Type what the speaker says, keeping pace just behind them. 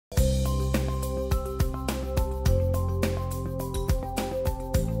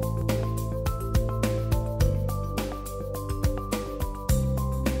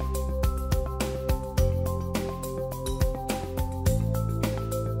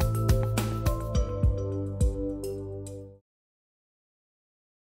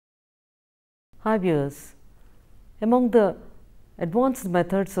Hi viewers, among the advanced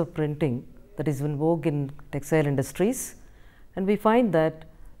methods of printing that is in vogue in textile industries, and we find that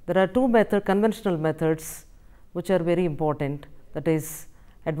there are two conventional methods which are very important, that is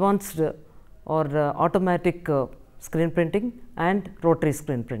advanced or automatic screen printing and rotary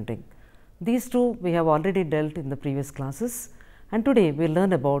screen printing. These two we have already dealt in the previous classes, and today we will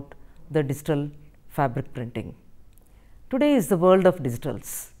learn about the digital fabric printing. Today is the world of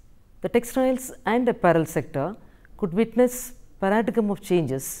digitals. The textiles and apparel sector could witness paradigm of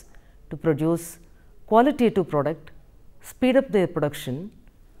changes to produce qualitative product, speed up their production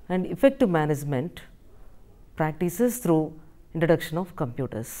and effective management practices through introduction of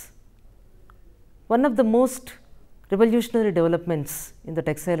computers. One of the most revolutionary developments in the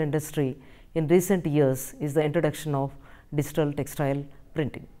textile industry in recent years is the introduction of digital textile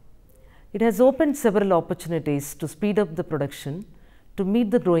printing. It has opened several opportunities to speed up the production, to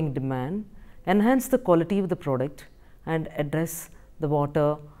meet the growing demand, enhance the quality of the product and address the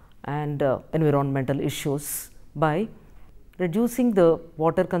water and environmental issues by reducing the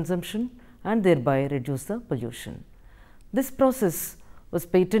water consumption and thereby reduce the pollution. This process was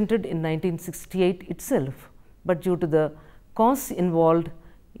patented in 1968 itself, but due to the costs involved,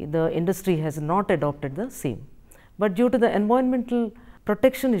 the industry has not adopted the same. But due to the environmental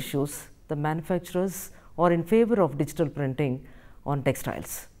protection issues, the manufacturers are in favor of digital printing on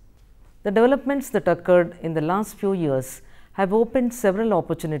textiles. The developments that occurred in the last few years have opened several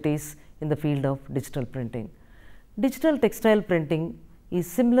opportunities in the field of digital printing. Digital textile printing is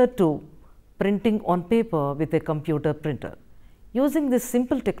similar to printing on paper with a computer printer. Using this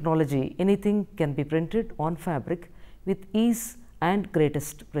simple technology, anything can be printed on fabric with ease and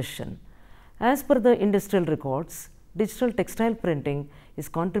greatest precision. As per the industrial records, digital textile printing is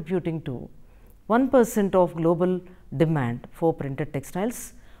contributing to 1% of global demand for printed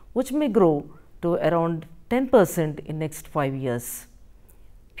textiles, which may grow to around 10% in next 5 years.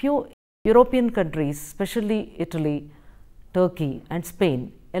 Few European countries, especially Italy, Turkey and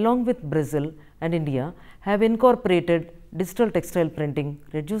Spain, along with Brazil and India, have incorporated digital textile printing,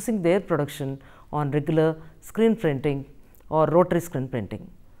 reducing their production on regular screen printing or rotary screen printing.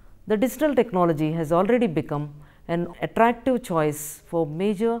 The digital technology has already become an attractive choice for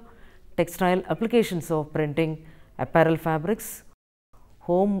major textile applications of printing apparel fabrics,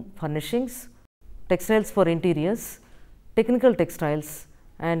 home furnishings, textiles for interiors, technical textiles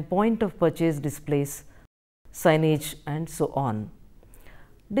and point of purchase displays, signage and so on.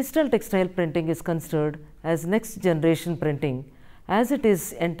 Digital textile printing is considered as next generation printing, as it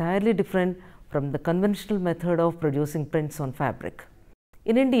is entirely different from the conventional method of producing prints on fabric.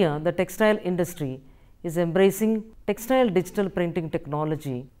 In India, the textile industry is embracing textile digital printing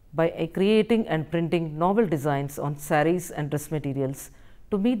technology by creating and printing novel designs on sarees and dress materials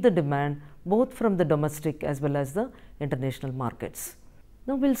to meet the demand both from the domestic as well as the international markets.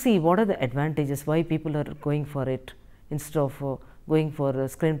 Now, we will see what are the advantages, why people are going for it instead of going for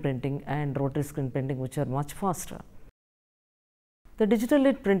screen printing and rotary screen printing, which are much faster. The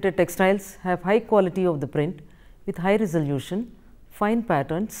digitally printed textiles have high quality of the print with high resolution, fine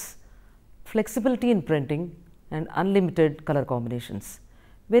patterns, flexibility in printing and unlimited color combinations.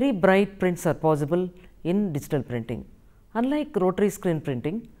 Very bright prints are possible in digital printing. Unlike rotary screen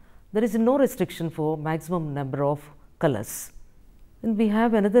printing, there is no restriction for maximum number of colors. Then we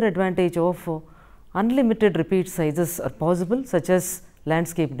have another advantage of unlimited repeat sizes are possible, such as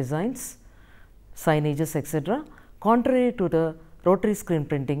landscape designs, signages, etc., contrary to the rotary screen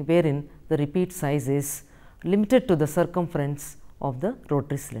printing, wherein the repeat size is limited to the circumference of the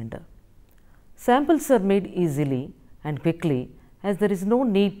rotary cylinder. Samples are made easily and quickly, as there is no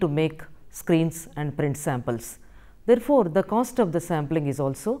need to make screens and print samples. Therefore, the cost of the sampling is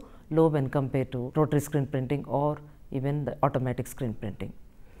also low when compared to rotary screen printing or even the automatic screen printing.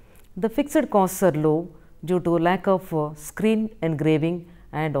 The fixed costs are low due to lack of screen engraving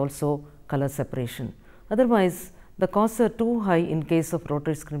and also color separation. Otherwise, the costs are too high in case of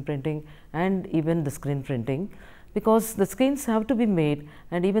rotary screen printing and even the screen printing, because the screens have to be made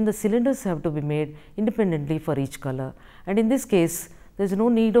and even the cylinders have to be made independently for each color, and in this case there is no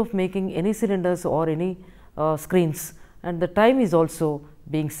need of making any cylinders or any screens, and the time is also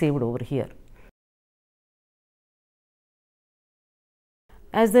being saved over here.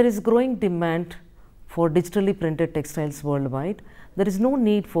 As there is growing demand for digitally printed textiles worldwide, there is no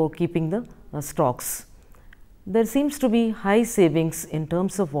need for keeping the stocks. There seems to be high savings in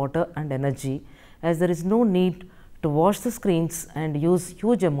terms of water and energy, as there is no need to wash the screens and use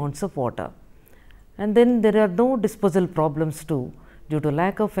huge amounts of water. And then there are no disposal problems too, due to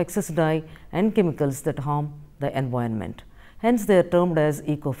lack of excess dye and chemicals that harm the environment. Hence, they are termed as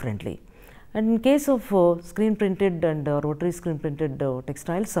eco-friendly. And in case of screen printed and rotary screen printed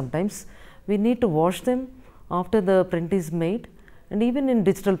textiles, sometimes we need to wash them after the print is made, and even in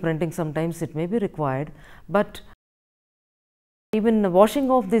digital printing sometimes it may be required, but even washing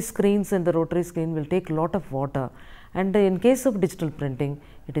off these screens and the rotary screen will take a lot of water, and in case of digital printing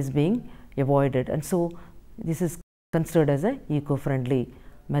it is being avoided, and so this is considered as a eco-friendly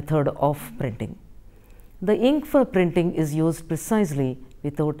method of printing. The ink for printing is used precisely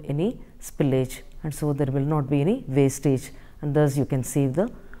without any spillage, and so there will not be any wastage, and thus you can save the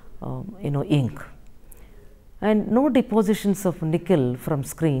ink. And no depositions of nickel from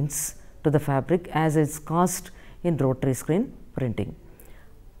screens to the fabric as is caused in rotary screen printing.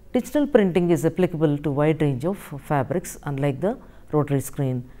 Digital printing is applicable to wide range of fabrics, unlike the rotary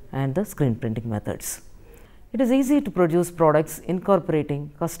screen and the screen printing methods. It is easy to produce products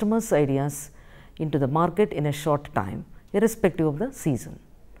incorporating customers' ideas into the market in a short time, irrespective of the season.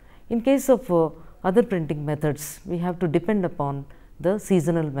 In case of other printing methods, we have to depend upon the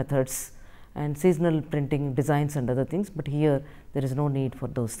seasonal methods and seasonal printing designs and other things, but here there is no need for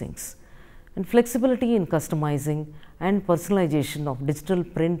those things. And flexibility in customizing and personalization of digital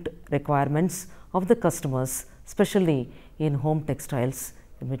print requirements of the customers, especially in home textiles,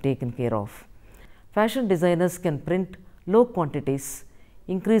 can be taken care of. Fashion designers can print low quantities,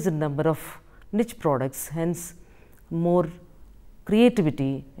 increase in number of niche products, hence more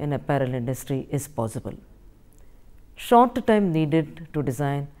creativity in apparel industry is possible. Short time needed to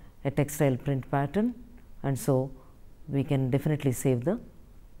design a textile print pattern, and so we can definitely save the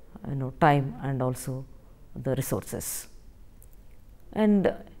time and also the resources.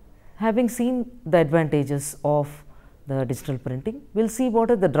 And having seen the advantages of the digital printing, we will see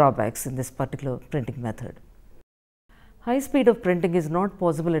what are the drawbacks in this particular printing method. High speed of printing is not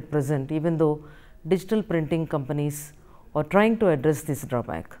possible at present, even though digital printing companies are trying to address this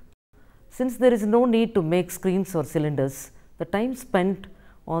drawback. Since there is no need to make screens or cylinders, the time spent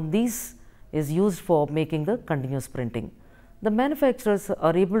on these is used for making the continuous printing. The manufacturers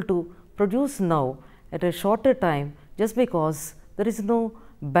are able to produce now at a shorter time just because there is no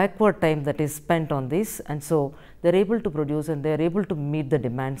backward time that is spent on this, and so they are able to produce and they are able to meet the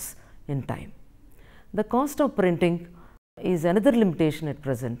demands in time. The cost of printing is another limitation at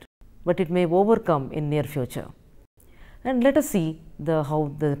present, but it may overcome in near future. And let us see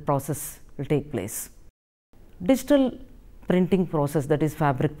how the process will take place. Digital printing process, that is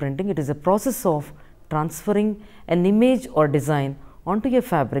fabric printing, it is a process of transferring an image or design onto a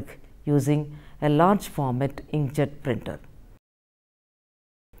fabric using a large format inkjet printer.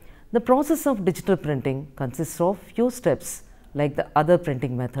 The process of digital printing consists of few steps like the other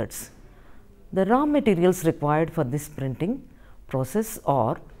printing methods. The raw materials required for this printing process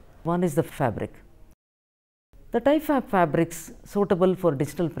are: one is the fabric. The type of fabrics suitable for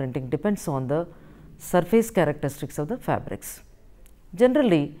digital printing depends on the surface characteristics of the fabrics.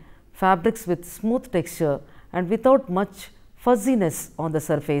 Generally, fabrics with smooth texture and without much fuzziness on the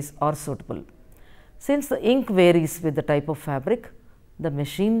surface are suitable. Since the ink varies with the type of fabric, the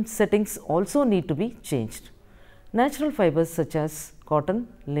machine settings also need to be changed. Natural fibers such as cotton,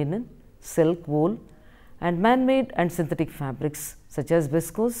 linen, silk, wool, and man-made and synthetic fabrics such as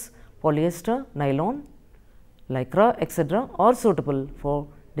viscose, polyester, nylon, lycra, etc. are suitable for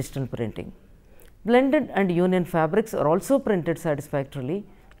digital printing. Blended and union fabrics are also printed satisfactorily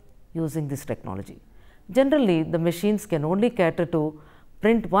using this technology. Generally, the machines can only cater to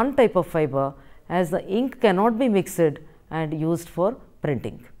print one type of fiber, as the ink cannot be mixed and used for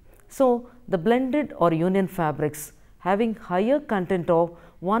printing. So, the blended or union fabrics having higher content of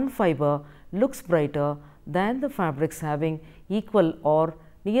one fiber looks brighter than the fabrics having equal or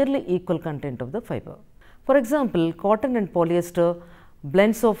nearly equal content of the fiber. For example, cotton and polyester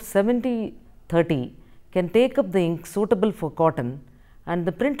blends of 70-30 can take up the ink suitable for cotton and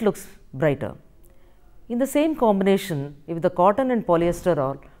the print looks brighter. In the same combination, if the cotton and polyester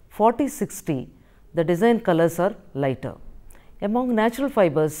are 40-60, the design colors are lighter. Among natural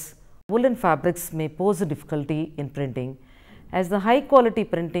fibers, woolen fabrics may pose a difficulty in printing, as the high quality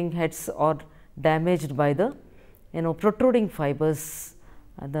printing heads are damaged by the protruding fibers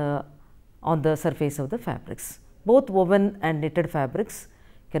on the surface of the fabrics. Both woven and knitted fabrics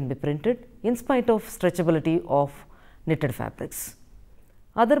can be printed in spite of stretchability of knitted fabrics.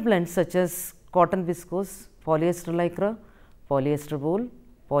 Other blends such as cotton viscose, polyester lycra, polyester wool,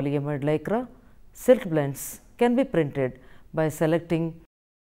 polyamide lycra, silk blends can be printed by selecting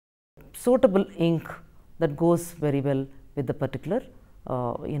suitable ink that goes very well with the particular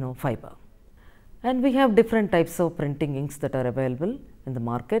fiber. And we have different types of printing inks that are available in the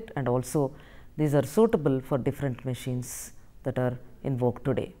market, and also these are suitable for different machines that are in vogue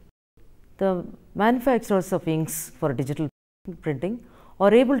today. the manufacturers of inks for digital printing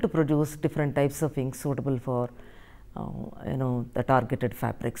are able to produce different types of inks suitable for the targeted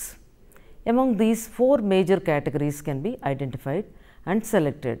fabrics. Among these, 4 major categories can be identified and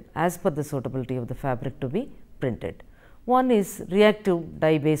selected as per the suitability of the fabric to be printed. One is reactive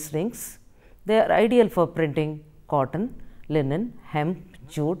dye based inks. They are ideal for printing cotton, linen, hemp,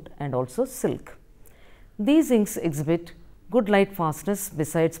 jute and also silk. These inks exhibit good light fastness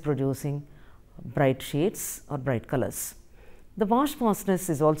besides producing bright shades or bright colors. The wash fastness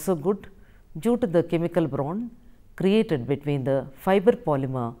is also good due to the chemical bond created between the fiber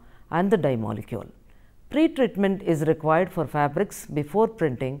polymer and the dye molecule. Pre-treatment is required for fabrics before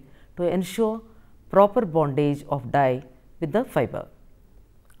printing to ensure proper bondage of dye with the fiber.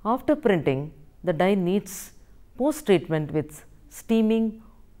 After printing, the dye needs post-treatment with steaming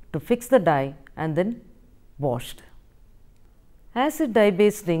to fix the dye and then washed. Acid dye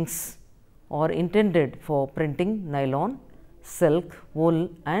based inks are intended for printing nylon, silk, wool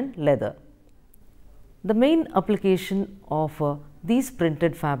and leather. The main application of these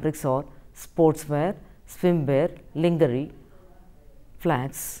printed fabrics are sportswear, swimwear, lingerie,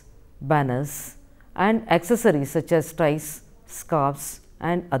 flags, banners and accessories such as ties, scarves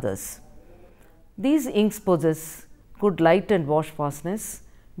and others. These inks possess good light and wash fastness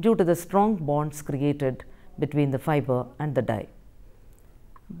due to the strong bonds created between the fiber and the dye.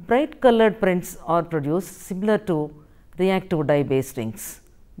 Bright colored prints are produced similar to reactive dye based inks.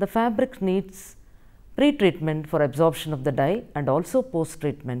 The fabric needs pre-treatment for absorption of the dye and also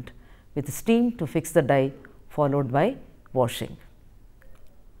post-treatment with steam to fix the dye followed by washing.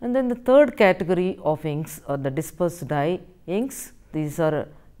 And then the third category of inks are the dispersed dye inks. These are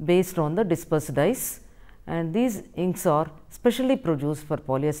based on the dispersed dyes and these inks are specially produced for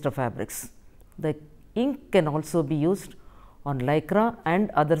polyester fabrics. The ink can also be used on lycra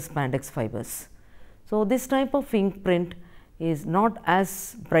and other spandex fibers. So, this type of ink print is not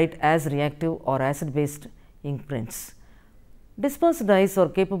as bright as reactive or acid based ink prints. Dispersed dyes are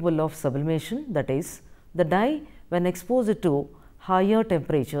capable of sublimation, that is, the dye when exposed to higher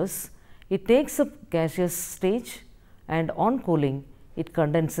temperatures, it takes up gaseous stage and on cooling it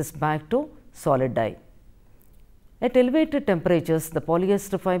condenses back to solid dye. At elevated temperatures, the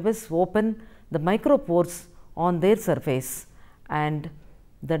polyester fibers open the micropores on their surface and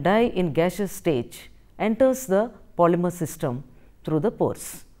the dye in gaseous stage enters the polymer system through the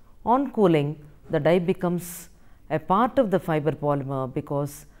pores. On cooling, the dye becomes a part of the fiber polymer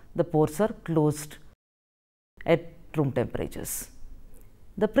because the pores are closed at room temperatures.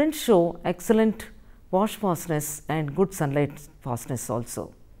 The prints show excellent wash fastness and good sunlight fastness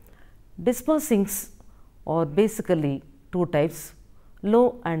also. Dispersed inks are basically two types,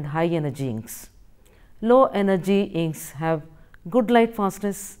 low and high energy inks. Low energy inks have good light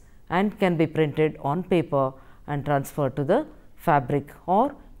fastness and can be printed on paper and transferred to the fabric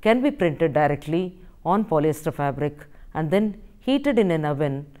or can be printed directly on polyester fabric and then heated in an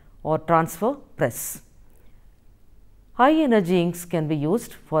oven or transfer press. High energy inks can be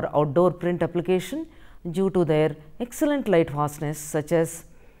used for outdoor print application due to their excellent light fastness such as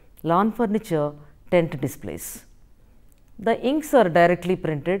lawn furniture, tent displays. The inks are directly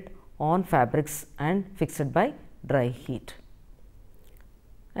printed on fabrics and fixed by dry heat.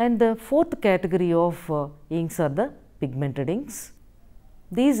 And the fourth category of inks are the pigmented inks.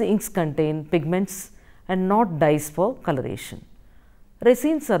 These inks contain pigments and not dyes for coloration.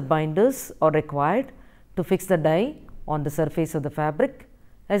 Resins or binders are required to fix the dye on the surface of the fabric,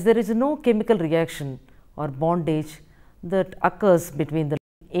 as there is no chemical reaction or bondage that occurs between the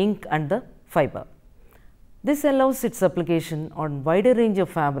ink and the fiber. This allows its application on wider range of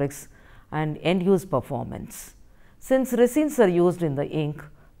fabrics and end use performance. Since resins are used in the ink,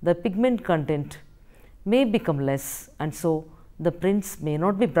 the pigment content may become less and so the prints may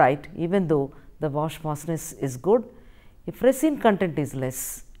not be bright even though the wash fastness is good. If resin content is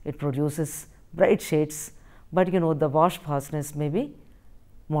less, it produces bright shades, but the wash fastness may be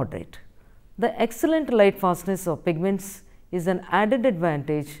moderate. The excellent light fastness of pigments is an added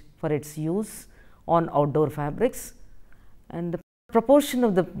advantage for its use on outdoor fabrics, and the proportion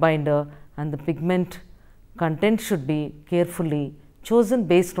of the binder and the pigment content should be carefully chosen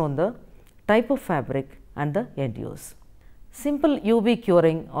based on the type of fabric and the end use. Simple UV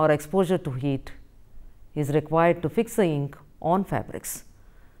curing or exposure to heat is required to fix the ink on fabrics.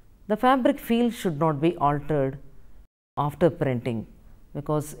 The fabric feel should not be altered after printing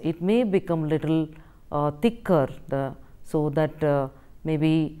because it may become little thicker, so that may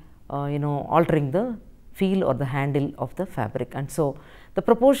be altering the feel or the handle of the fabric. And so, the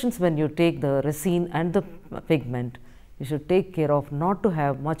proportions when you take the resin and the pigment, you should take care of not to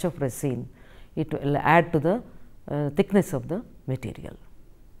have much of resin. It will add to the thickness of the material.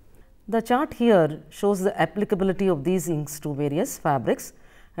 The chart here shows the applicability of these inks to various fabrics,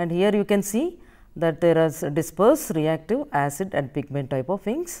 and here you can see that there is a disperse, reactive, acid and pigment type of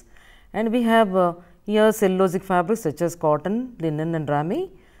inks, and we have here cellulosic fabrics such as cotton, linen and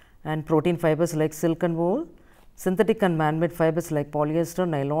ramie, and protein fibers like silk and wool, synthetic and man-made fibers like polyester,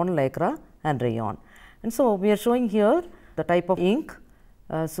 nylon, lycra and rayon. And so, we are showing here the type of ink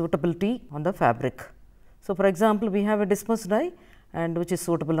suitability on the fabric. So, for example, we have a disperse dye and which is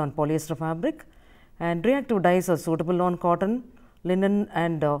suitable on polyester fabric, and reactive dyes are suitable on cotton, linen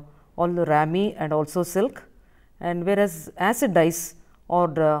and all the ramie and also silk, and whereas acid dyes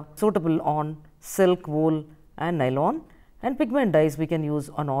are suitable on silk, wool and nylon, and pigment dyes we can use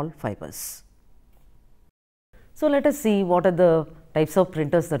on all fibers. So, let us see what are the types of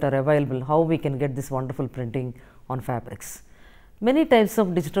printers that are available, how we can get this wonderful printing on fabrics. Many types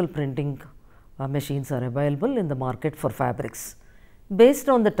of digital printing machines are available in the market for fabrics. Based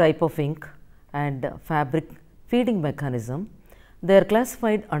on the type of ink and fabric feeding mechanism, they are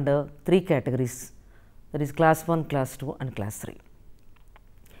classified under 3 categories, that is class 1, class 2 and class 3.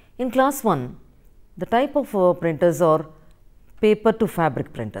 In class 1, the type of printers are paper to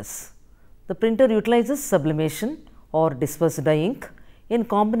fabric printers. The printer utilizes sublimation or disperse dye ink in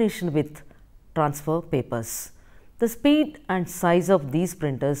combination with transfer papers. The speed and size of these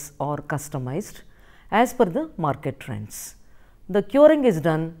printers are customized as per the market trends. The curing is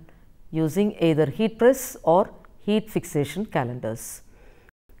done using either heat press or heat fixation calendars.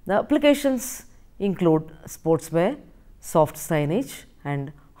 The applications include sportswear, soft signage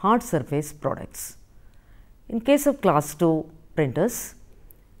and hard surface products. In case of class 2 printers,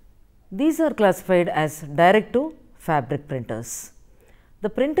 these are classified as direct to fabric printers. The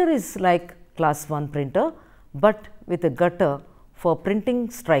printer is like class 1 printer, but with a gutter for printing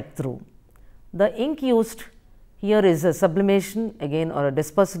strike through. The ink used here is a sublimation again or a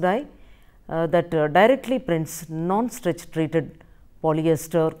disperse dye that directly prints non-stretch treated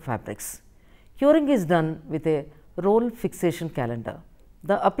polyester fabrics. Curing is done with a roll fixation calendar.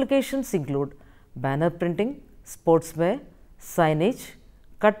 The applications include banner printing, sportswear, signage,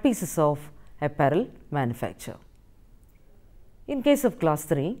 cut pieces of apparel manufacture. In case of class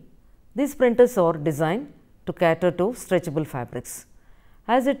 3, these printers are designed to cater to stretchable fabrics.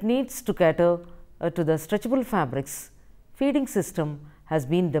 As it needs to cater to the stretchable fabrics, feeding system has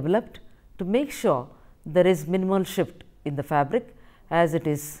been developed to make sure there is minimal shift in the fabric as it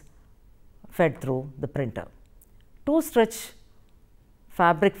is fed through the printer. 2 stretch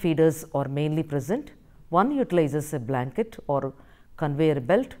fabric feeders are mainly present. One utilizes a blanket or conveyor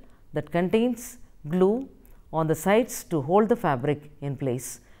belt that contains glue on the sides to hold the fabric in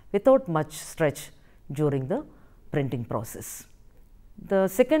place without much stretch during the printing process. The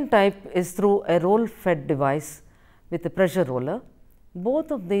second type is through a roll fed device with a pressure roller.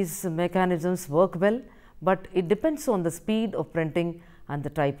 Both of these mechanisms work well, but it depends on the speed of printing and the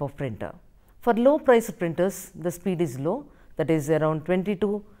type of printer. For low priced printers, the speed is low, that is around 20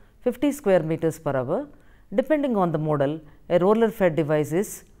 to 50 square meters per hour. Depending on the model, a roller fed device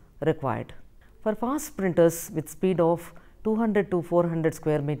is required. For fast printers with speed of 200 to 400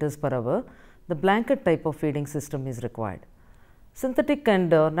 square meters per hour, the blanket type of feeding system is required. Synthetic and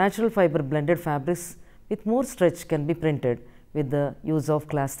natural fiber blended fabrics with more stretch can be printed with the use of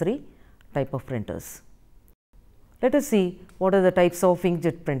class 3 type of printers. Let us see what are the types of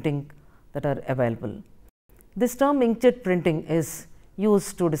inkjet printing that are available. This term inkjet printing is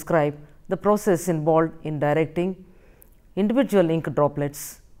used to describe the process involved in directing individual ink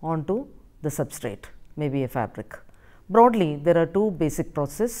droplets onto the substrate, maybe a fabric. Broadly, there are 2 basic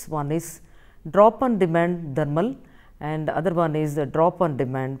processes. One is drop on demand thermal and other one is the drop on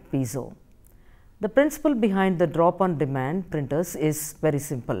demand piezo. The principle behind the drop on demand printers is very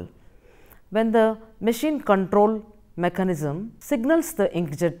simple. When the machine control mechanism signals the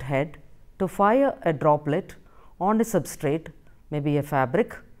inkjet head to fire a droplet on a substrate, maybe a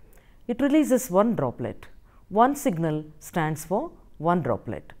fabric, it releases one droplet. One signal stands for one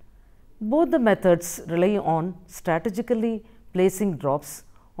droplet. Both the methods rely on strategically placing drops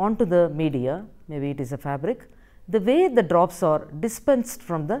onto the media, maybe it is a fabric. The way the drops are dispensed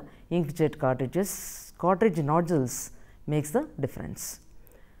from the inkjet cartridge nodules makes the difference.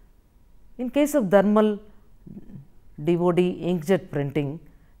 In case of thermal DOD inkjet printing,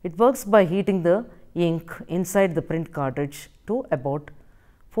 it works by heating the ink inside the print cartridge to about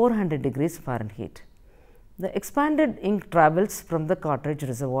 400 degrees Fahrenheit. The expanded ink travels from the cartridge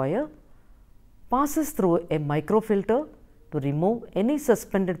reservoir, passes through a microfilter to remove any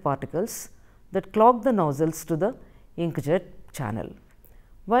suspended particles that clog the nozzles to the inkjet channel.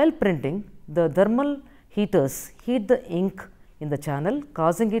 While printing, the thermal heaters heat the ink in the channel,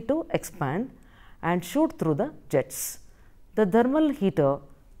 causing it to expand and shoot through the jets. The thermal heater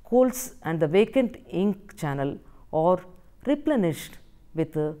cools and the vacant ink channel are replenished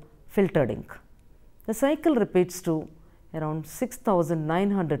with filtered ink. The cycle repeats to around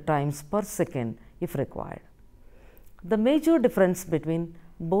 6,900 times per second if required. The major difference between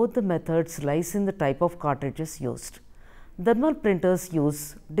both the methods lies in the type of cartridges used. Thermal printers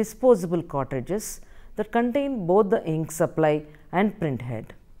use disposable cartridges that contain both the ink supply and print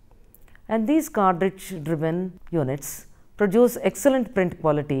head. And these cartridge driven units produce excellent print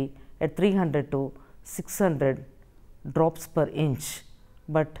quality at 300 to 600 drops per inch,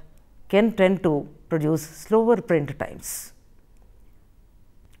 but can tend to produce slower print times.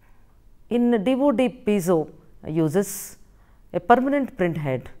 In DOD, piezo uses a permanent print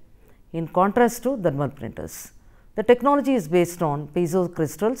head in contrast to thermal printers. The technology is based on piezo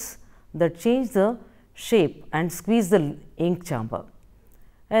crystals that change the shape and squeeze the ink chamber.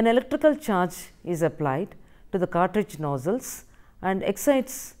 An electrical charge is applied to the cartridge nozzles and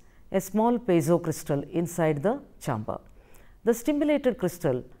excites a small piezo crystal inside the chamber. The stimulated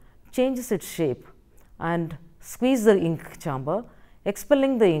crystal changes its shape and squeezes the ink chamber,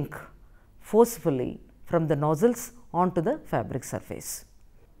 expelling the ink forcefully from the nozzles onto the fabric surface.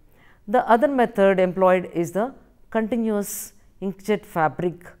 The other method employed is the continuous inkjet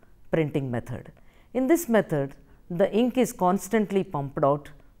fabric printing method. In this method, the ink is constantly pumped out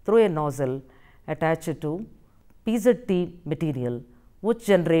through a nozzle attached to PZT material, which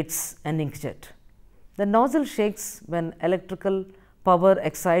generates an inkjet. The nozzle shakes when electrical power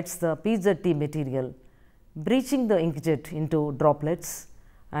excites the PZT material, breaching the inkjet into droplets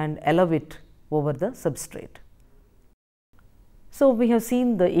and allow it over the substrate. So, we have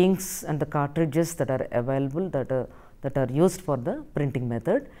seen the inks and the cartridges that are available that are used for the printing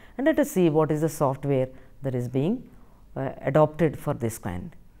method, and let us see what is the software that is being adopted for this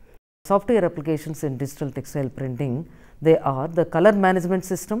kind. Software applications in digital textile printing, they are the color management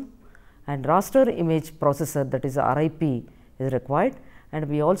system and raster image processor, that is RIP is required, and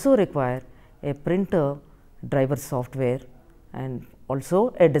we also require a printer driver software and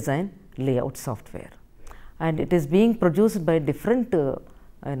also a design layout software. And it is being produced by different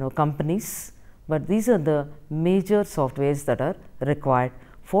companies, but these are the major softwares that are required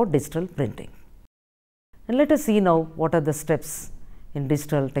for digital printing. And let us see now what are the steps in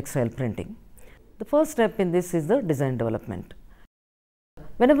digital textile printing. The first step in this is the design development.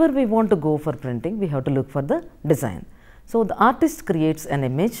 Whenever we want to go for printing, we have to look for the design. So, the artist creates an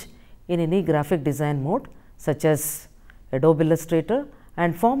image in any graphic design mode such as Adobe Illustrator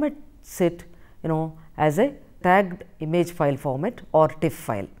and formats it as a tagged image file format or TIFF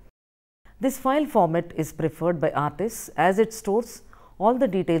file. This file format is preferred by artists as it stores all the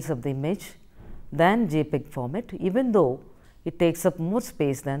details of the image than JPEG format, even though it takes up more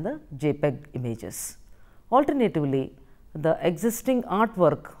space than the JPEG images. Alternatively, the existing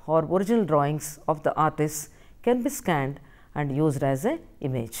artwork or original drawings of the artist can be scanned and used as an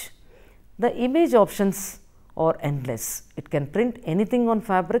image. The image options are endless. It can print anything on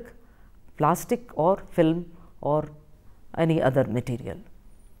fabric, plastic or film or any other material.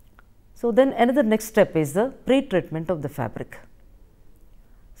 So, then another next step is the pre-treatment of the fabric.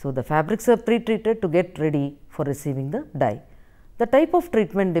 So, the fabrics are pre-treated to get ready for receiving the dye. The type of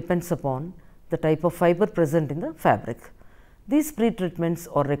treatment depends upon the type of fiber present in the fabric. These pre-treatments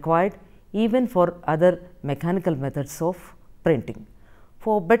are required even for other mechanical methods of printing.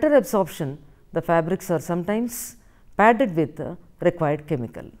 For better absorption, the fabrics are sometimes padded with the required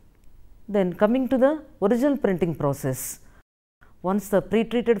chemical. Then coming to the original printing process, once the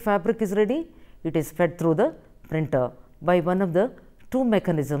pre-treated fabric is ready, it is fed through the printer by one of the two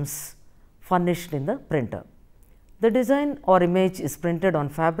mechanisms furnished in the printer. The design or image is printed on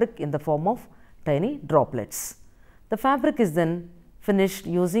fabric in the form of tiny droplets. The fabric is then finished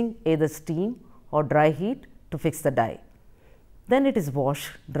using either steam or dry heat to fix the dye. Then it is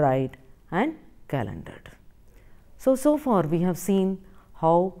washed, dried and calendared. So far we have seen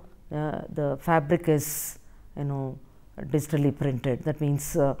how the fabric is digitally printed. That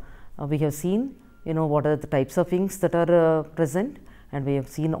means, we have seen what are the types of inks that are present, and we have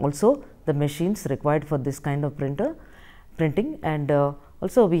seen also the machines required for this kind of printing, and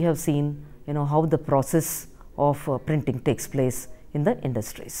also we have seen how the process of printing takes place in the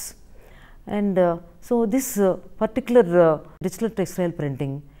industries. And so, this particular digital textile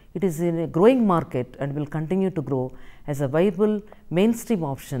printing, it is in a growing market and will continue to grow as a viable mainstream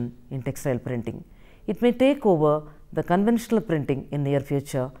option in textile printing. It may take over the conventional printing in near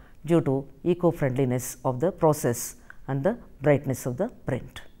future due to eco-friendliness of the process and the brightness of the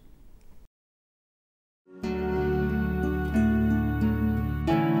print.